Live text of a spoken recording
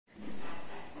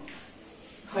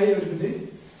Hi everybody,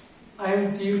 I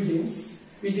am T.U.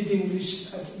 James, PGT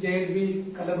English at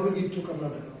JNV Kalaburagi-2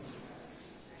 Karnataka.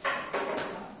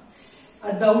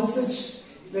 At the outset,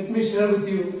 let me share with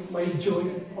you my joy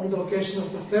on the occasion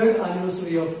of the 3rd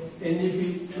anniversary of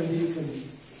NEP-2020.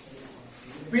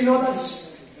 We know that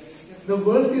the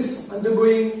world is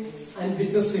undergoing and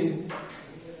witnessing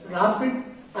rapid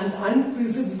and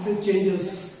unprecedented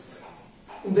changes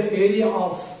in the area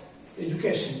of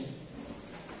education,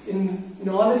 in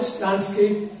knowledge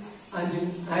landscape and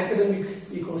in academic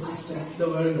ecosystem the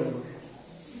world over.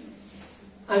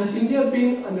 And India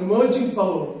being an emerging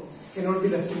power cannot be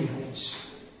left behind.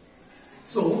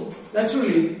 So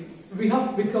naturally we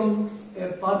have become a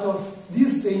part of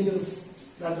these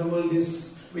changes that the world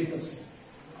is witnessing.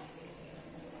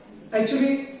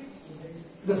 Actually,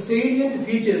 the salient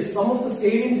features, some of the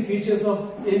salient features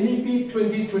of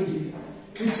NEP-2020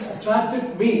 which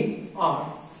attracted me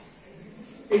are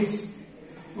its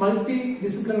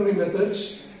multidisciplinary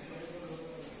methods,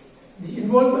 the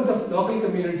involvement of local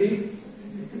community,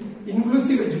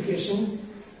 inclusive education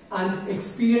and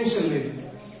experiential learning.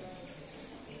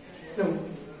 Now,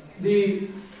 the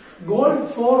goal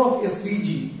 4 of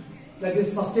SDG, that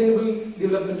is Sustainable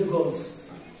Development Goals,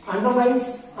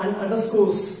 underlines and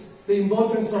underscores the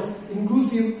importance of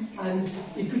inclusive and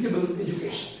equitable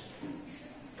education.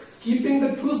 Keeping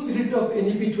the true spirit of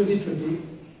NEP 2020,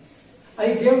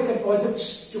 I gave a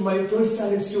project to my 12th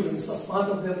standard students as part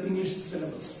of their English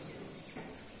syllabus.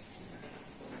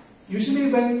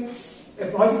 Usually when a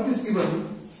project is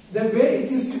given, the way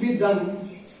it is to be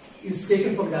done is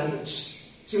taken for granted.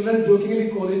 Children jokingly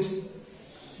call it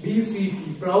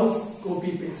BCP, browse,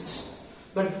 copy, paste.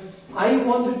 But I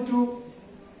wanted to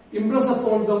impress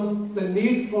upon them the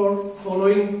need for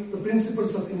following the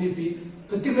principles of NEP,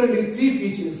 particularly 3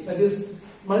 features, that is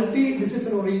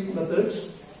multidisciplinary method,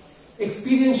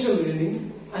 experiential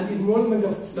learning and involvement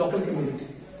of local community.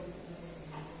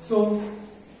 So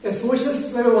a social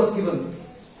survey was given.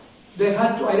 They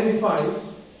had to identify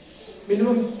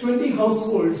minimum 20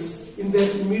 households in their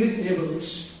immediate neighborhood,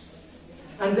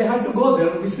 and they had to go there,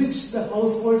 visit the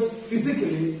households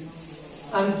physically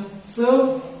and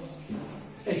serve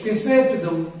a questionnaire to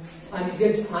them and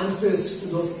get answers to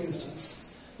those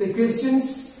questions. The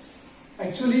questions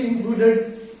actually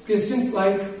included questions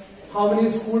like how many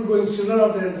school-going children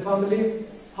are there in the family,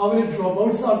 how many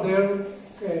dropouts are there,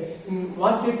 in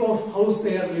what type of house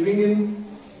they are living in,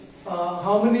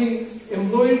 how many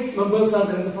employed members are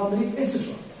there in the family,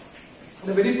 etc.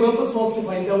 The very purpose was to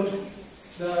find out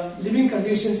the living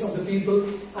conditions of the people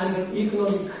and their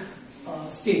economic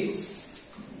status.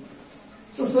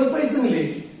 So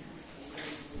surprisingly,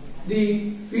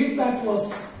 the feedback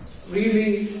was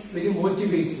really very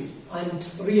motivating and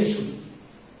reassuring.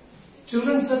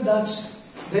 Children said that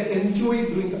they enjoyed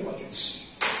doing the project.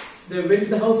 They went to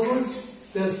the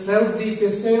households, they served the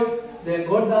questionnaire, they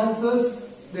got the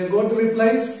answers, they got the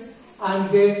replies, and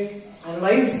they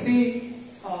analyzed the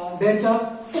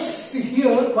data. See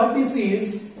here, what we see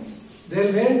is they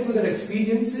learned through their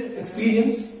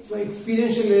experience. So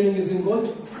experiential learning is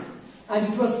involved,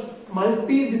 and it was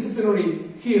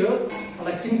multidisciplinary. Here,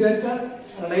 collecting data,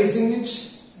 analyzing it,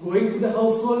 going to the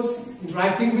households,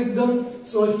 interacting with them.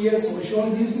 So here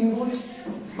sociology is involved,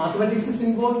 mathematics is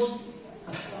involved,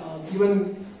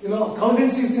 even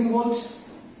accountancy is involved.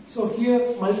 So here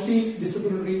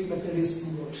multidisciplinary method is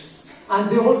involved. And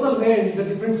they also learned the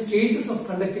different stages of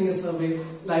conducting a survey,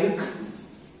 like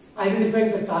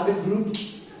identifying the target group,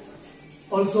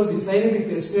 also designing the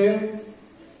questionnaire,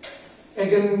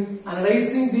 again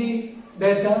analyzing the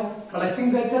data,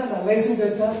 collecting data, analyzing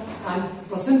data, and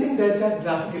presenting data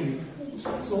graphically.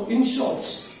 So in short,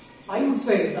 I would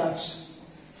say that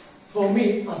for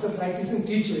me as a practicing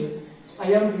teacher,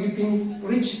 I am reaping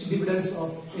rich dividends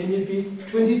of NEP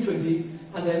 2020,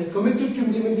 and I am committed to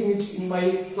implementing it in my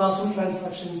classroom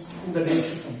transactions in the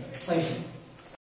days to come. Thank you.